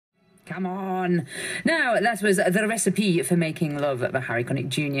Come on. Now, that was The Recipe for Making Love by Harry Connick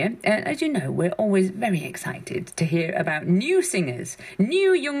Jr. As you know, we're always very excited to hear about new singers,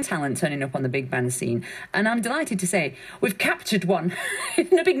 new young talent turning up on the big band scene. And I'm delighted to say we've captured one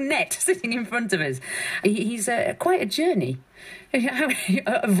in a big net sitting in front of us. He's quite a journey.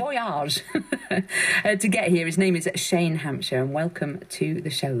 A voyage to get here. His name is Shane Hampsheir, and welcome to the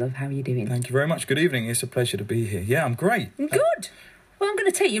show, love. How are you doing? Thank you very much. Good evening. It's a pleasure to be here. Yeah, I'm great. Good. Well, I'm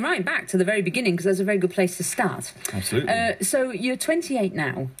going to take you right back to the very beginning because that's a very good place to start. Absolutely. So you're 28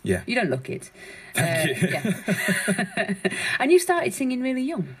 now. Yeah. You don't look it. Thank you. Yeah. And you started singing really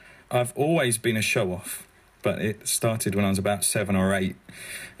young. I've always been a show-off, but it started when I was about 7 or 8.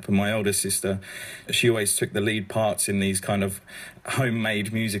 But my older sister, she always took the lead parts in these kind of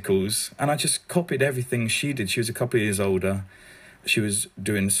homemade musicals, and I just copied everything she did. She was a couple of years older. She was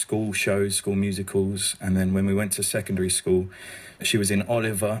doing school shows, school musicals, and then when we went to secondary school, she was in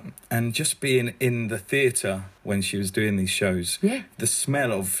Oliver, and just being in the theatre when she was doing these shows, the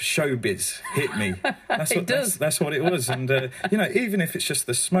smell of showbiz hit me. That's what it was. And, you know, even if it's just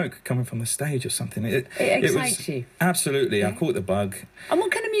the smoke coming from the stage or something, it excites you. Absolutely. Yeah. I caught the bug. And what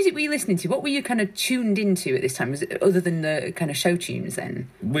kind of music were you listening to? What were you kind of tuned into at this time, was it, other than the kind of show tunes then?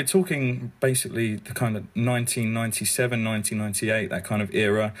 We're talking basically the kind of 1997, 1998, that kind of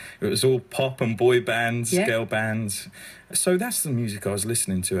era. It was all pop and boy bands, girl bands. So that's the music I was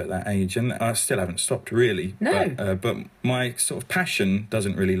listening to at that age, and I still haven't stopped, really. No. But my sort of passion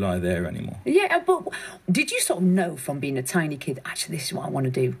doesn't really lie there anymore. Yeah, but did you sort of know from being a tiny kid, actually, this is what I want to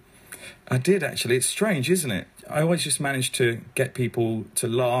do? I did, actually. It's strange, isn't it? I always just managed to get people to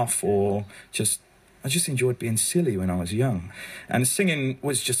laugh, or I just enjoyed being silly when I was young. And singing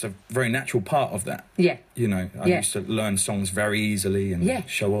was just a very natural part of that. Yeah. You know, I used to learn songs very easily and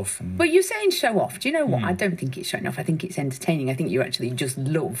show off. And... But you're saying show off. Do you know what? I don't think it's showing off. I think it's entertaining. I think you actually just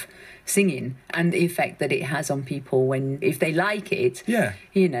love singing and the effect that it has on people if they like it. Yeah.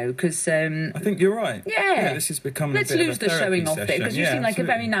 You know, because... I think you're right. Yeah. This has become Let's a bit lose of a the showing off session. bit, because you seem like a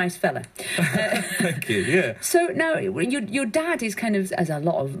very nice fella. Thank you, yeah. So now, your dad is kind of, as a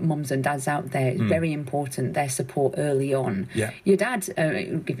lot of mums and dads out there, it's very important, their support early on. Yeah. Your dad,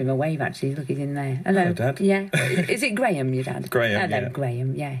 give him a wave, actually. Look, he's in there. Hello, Dad. Yeah. Is it Graham, your dad? Graham, Hello,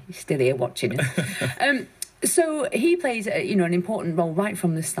 Graham, yeah. He's still here watching us. So he plays, an important role right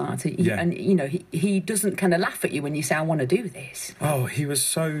from the start. And, he doesn't kind of laugh at you when you say, I want to do this. Oh, he was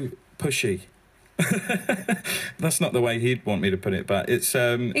so pushy. That's not the way he'd want me to put it, but it's...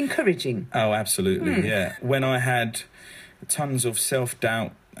 encouraging. Oh, absolutely, yeah. When I had tons of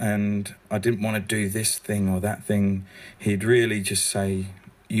self-doubt and I didn't want to do this thing or that thing, he'd really just say...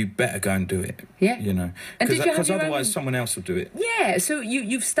 You better go and do it. Yeah. You know, because otherwise someone else will do it. Yeah. So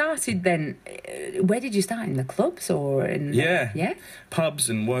you've started then. Where did you start, in the clubs or in? Yeah. Pubs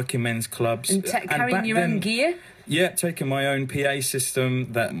and working men's clubs. And carrying your own gear. Yeah, taking my own PA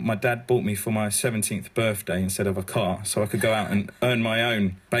system that my dad bought me for my 17th birthday instead of a car, so I could go out and earn my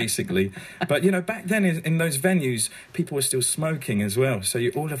own, basically. But, back then in those venues, people were still smoking as well. So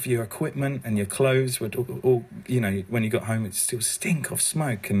all of your equipment and your clothes would all, when you got home, it'd still stink of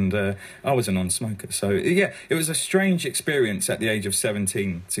smoke. And I was a non-smoker. So, yeah, it was a strange experience at the age of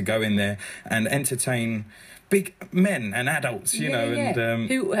 17 to go in there and entertain big men and adults,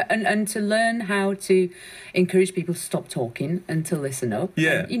 and to learn how to encourage people to stop talking and to listen up.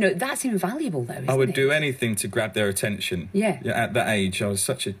 Yeah. And, that's invaluable, though, isn't it? I would do anything to grab their attention. Yeah. At that age, I was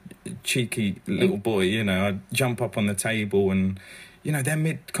such a cheeky little boy, I'd jump up on the table and, they're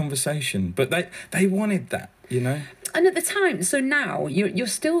mid-conversation. But they wanted that, And at the time, so now, you're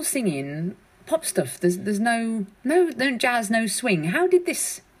still singing pop stuff. There's no jazz, no swing. How did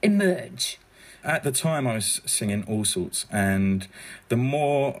this emerge? At the time, I was singing all sorts, and the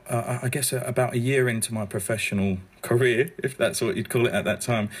more, I guess, about a year into my professional career, if that's what you'd call it at that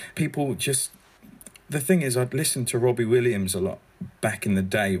time, people just... The thing is, I'd listened to Robbie Williams a lot back in the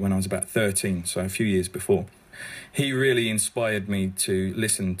day when I was about 13, so a few years before. He really inspired me to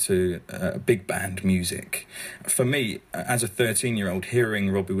listen to big band music. For me, as a 13-year-old,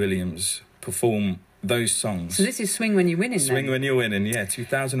 hearing Robbie Williams perform those songs. So this is Swing When You're Winning, Swing When You're Winning,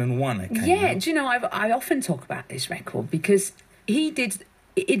 2001 it came out. Do you know, I often talk about this record because it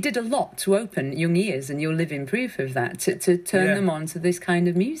did a lot to open young ears, and you're living proof of that, to turn them on to this kind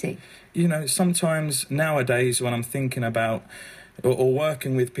of music. Sometimes nowadays when I'm thinking about or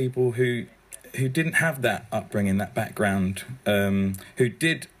working with people who didn't have that upbringing, that background, who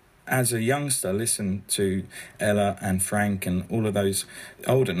did as a youngster listen to Ella and Frank and all of those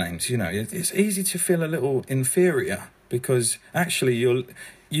older names, it's easy to feel a little inferior because actually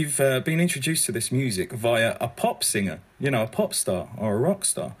you've been introduced to this music via a pop singer, a pop star or a rock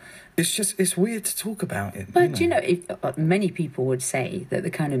star. It's weird to talk about it. But many people would say that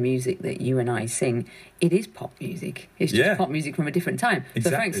the kind of music that you and I sing, it is pop music. It's just pop music from a different time.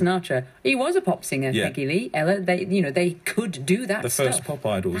 Exactly. So Frank Sinatra, he was a pop singer. Peggy Lee, Ella, they could do that stuff. The first pop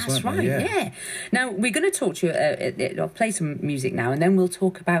idols, That's weren't right, they? yeah. Now, we're going to talk to you, I'll play some music now, and then we'll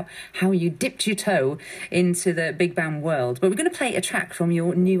talk about how you dipped your toe into the big band world. But we're going to play a track from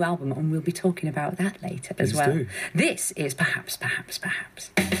your new album, and we'll be talking about that later as well. Do. This is Perhaps, Perhaps, Perhaps.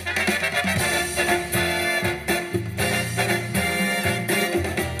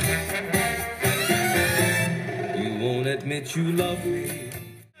 You won't admit you love me.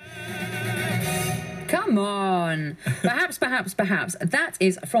 Come on. Perhaps, Perhaps, Perhaps. That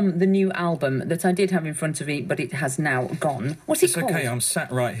is from the new album that I did have in front of me, but it has now gone. What's it called? It's okay, I'm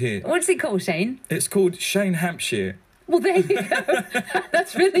sat right here. What's it called, Shane? It's called Shane Hampsheir. Well, there you go.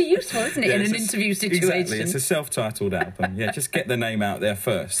 That's really useful, isn't it, in an interview situation? Exactly, it's a self-titled album. Yeah, just get the name out there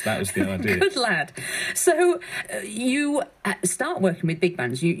first. That was the idea. Good lad. So you start working with big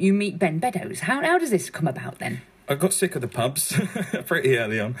bands. You meet Ben Beddoes. How does this come about then? I got sick of the pubs pretty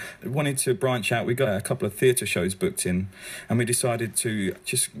early on. I wanted to branch out. We got a couple of theatre shows booked in, and we decided to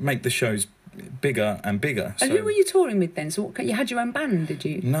just make the shows bigger and bigger. And who were you touring with then? So you had your own band, did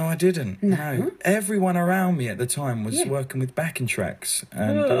you? No, I didn't. No. Everyone around me at the time was working with backing tracks.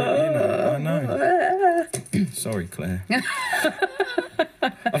 And, I know. Sorry, Claire.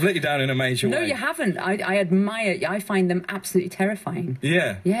 I've let you down in a major way. No, you haven't. I admire you. I find them absolutely terrifying.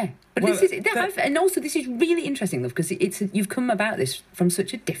 Yeah. Yeah. But and also this is really interesting, though, because you've come about this from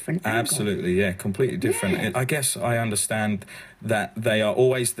such a different angle. Absolutely, yeah, completely different. Yeah. I guess I understand that they are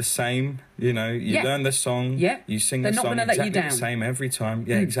always the same. You learn the song, you sing the song exactly the same every time.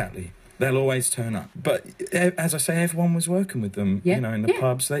 Yeah, exactly. They'll always turn up. But as I say, everyone was working with them, in the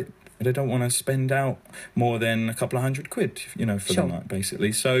pubs. They don't want to spend out more than a couple of £100, for the night,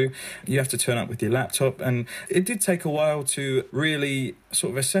 basically. So you have to turn up with your laptop. And it did take a while to really sort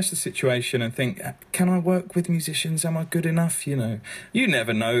of assess the situation and think, can I work with musicians? Am I good enough? You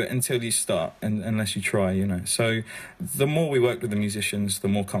never know until you start, unless you try, So the more we worked with the musicians, the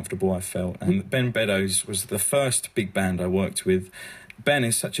more comfortable I felt. And Ben Beddoes was the first big band I worked with. Ben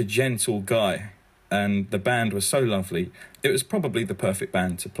is such a gentle guy, and the band was so lovely. It was probably the perfect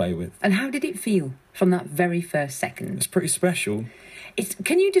band to play with. And how did it feel from that very first second? It's pretty special.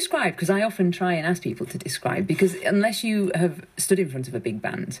 Can you describe, because I often try and ask people to describe, because unless you have stood in front of a big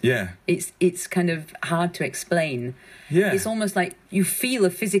band, it's kind of hard to explain. Yeah. It's almost like you feel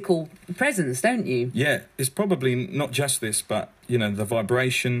a physical presence, don't you? Yeah, it's probably not just this, but, the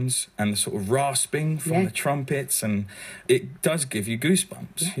vibrations and the sort of rasping from the trumpets, and it does give you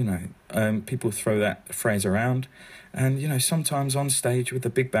goosebumps, people throw that phrase around, and, sometimes on stage with the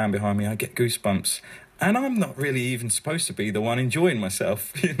big band behind me, I get goosebumps. And I'm not really even supposed to be the one enjoying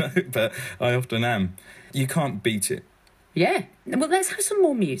myself, but I often am. You can't beat it. Yeah. Well, let's have some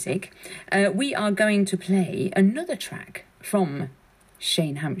more music. We are going to play another track from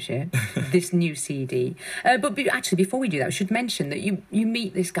Shane Hampsheir, this new CD. But actually, before we do that, I should mention that you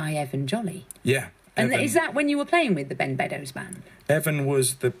meet this guy, Evan Jolly. Yeah. And Evan. Is that when you were playing with the Ben Beddoes band? Evan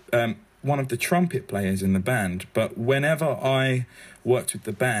was the one of the trumpet players in the band, but whenever I worked with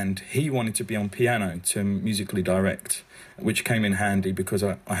the band, he wanted to be on piano to musically direct, which came in handy because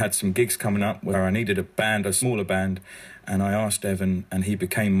I had some gigs coming up where I needed a smaller band, and I asked Evan, and he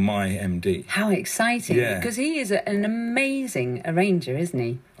became my MD. How exciting. Yeah. Because he is an amazing arranger, isn't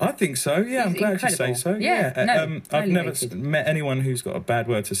he? I think so, yeah. I'm glad incredible. to say so. Yeah. I've never met anyone who's got a bad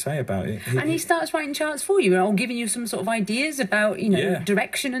word to say about it. And he starts writing charts for you, or giving you some sort of ideas about,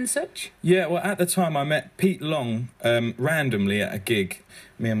 direction and such? Yeah, well, at the time I met Pete Long randomly at a gig.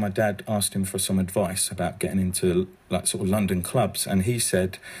 Me and my dad asked him for some advice about getting into sort of London clubs, and he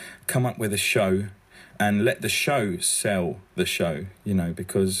said, come up with a show and let the show sell the show,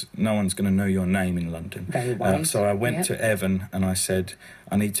 because no one's going to know your name in London. Very wise. So I went to Evan and I said,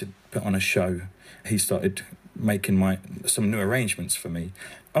 I need to put on a show. He started making some new arrangements for me.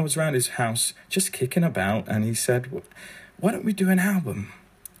 I was around his house just kicking about, and he said, why don't we do an album?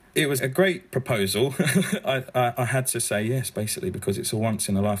 It was a great proposal. I had to say yes, basically, because it's a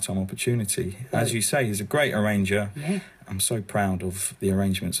once-in-a-lifetime opportunity. As you say, he's a great arranger. Yeah. I'm so proud of the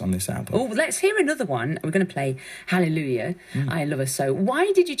arrangements on this album. Oh, let's hear another one. We're going to play Hallelujah, I Love Her So.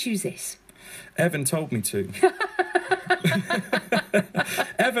 Why did you choose this? Evan told me to.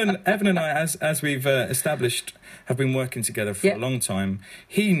 Evan and I, as we've established, have been working together for a long time.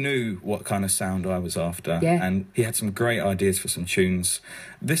 He knew what kind of sound I was after, and he had some great ideas for some tunes.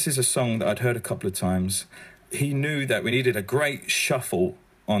 This is a song that I'd heard a couple of times. He knew that we needed a great shuffle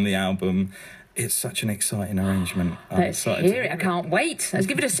on the album, It's such an exciting arrangement. Let's hear it. I can't wait. Let's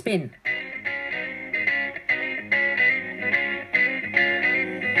give it a spin.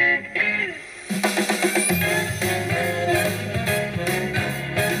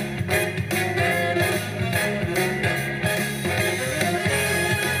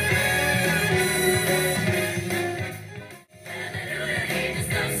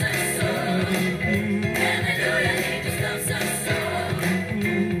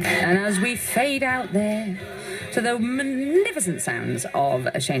 Fade out there to the magnificent sounds of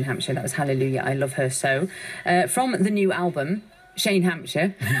Shane Hampshire. That was Hallelujah, I Love Her So, from the new album Shane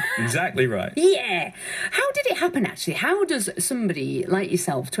Hampshire. Exactly right. Yeah. How did it happen, actually? How does somebody like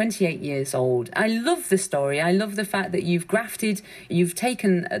yourself, 28 years old, I love the story, I love the fact that you've grafted, you've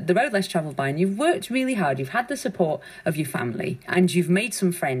taken the road less travelled by, and you've worked really hard, you've had the support of your family, and you've made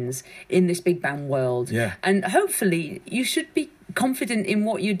some friends in this big band world. Yeah. And hopefully you should be confident in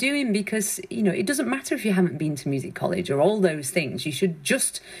what you're doing, because, you know, it doesn't matter if you haven't been to music college or all those things. You should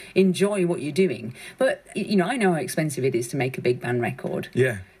just enjoy what you're doing. But, you know, I know how expensive it is to make a big band record.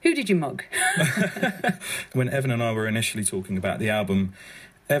 Yeah. Who did you mug? When Evan and I were initially talking about the album,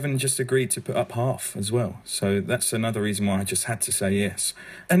 Evan just agreed to put up half as well. So that's another reason why I just had to say yes.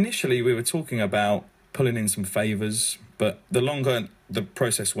 Initially, we were talking about pulling in some favours, but the longer the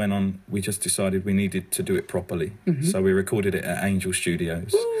process went on, we just decided we needed to do it properly. Mm-hmm. So we recorded it at Angel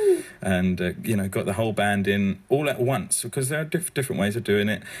Studios. Woo! And, you know, got the whole band in all at once, because there are different ways of doing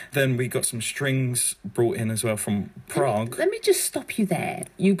it. Then we got some strings brought in as well from Prague. Let me just stop you there.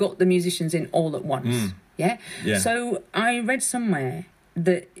 You got the musicians in all at once, yeah? Yeah. So I read somewhere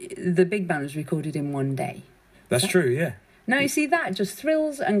that the big band was recorded in one day. That's true, yeah. Now, you see, that just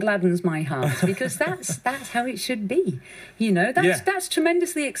thrills and gladdens my heart, because that's how it should be. You know, that's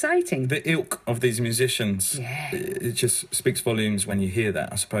tremendously exciting. The ilk of these musicians, it just speaks volumes when you hear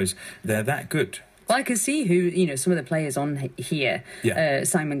that, I suppose. They're that good. Well, I can see who, you know, some of the players on here. Yeah.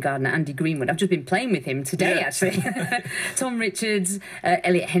 Simon Gardner, Andy Greenwood. I've just been playing with him today, actually. Tom Richards,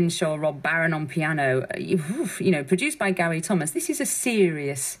 Elliot Henshaw, Rob Barron on piano. You know, produced by Gary Thomas. This is a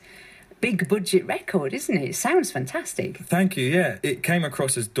serious, big budget record, isn't it? It sounds fantastic. Thank you, yeah. It came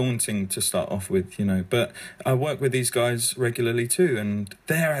across as daunting to start off with, you know, but I work with these guys regularly too, and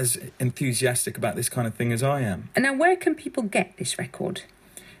they're as enthusiastic about this kind of thing as I am. And now, where can people get this record?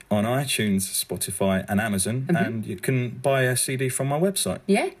 On iTunes, Spotify and Amazon, and you can buy a CD from my website.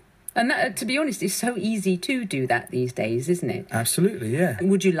 Yeah. And that, to be honest, is so easy to do that these days, isn't it? Absolutely, yeah.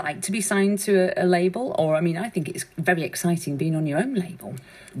 Would you like to be signed to a label? Or, I mean, I think it's very exciting being on your own label.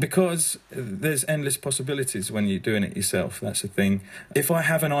 Because there's endless possibilities when you're doing it yourself, that's the thing. If I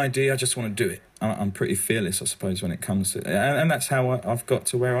have an idea, I just want to do it. I'm pretty fearless, I suppose, when it comes to it. And that's how I've got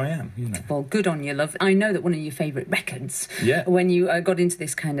to where I am, you know. Well, good on you, love. I know that one of your favourite records, when you got into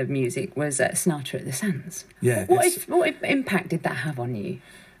this kind of music, was Sinatra at the Sands. Yeah. What impact did that have on you?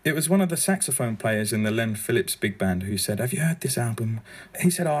 It was one of the saxophone players in the Len Phillips big band who said, "Have you heard this album?"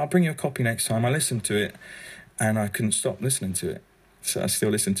 He said, "Oh, I'll bring you a copy next time." I listened to it, and I couldn't stop listening to it. So I still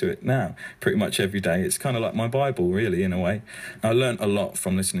listen to it now, pretty much every day. It's kind of like my Bible, really, in a way. I learnt a lot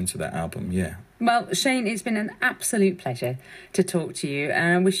from listening to that album, yeah. Well, Shane, it's been an absolute pleasure to talk to you,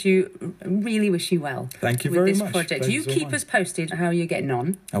 and I really wish you well. Thank you very much. With this project. You keep us posted how you're getting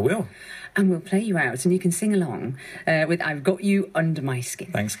on. I will. And we'll play you out, and you can sing along with I've Got You Under My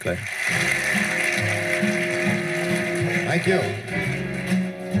Skin. Thanks, Claire. Thank you.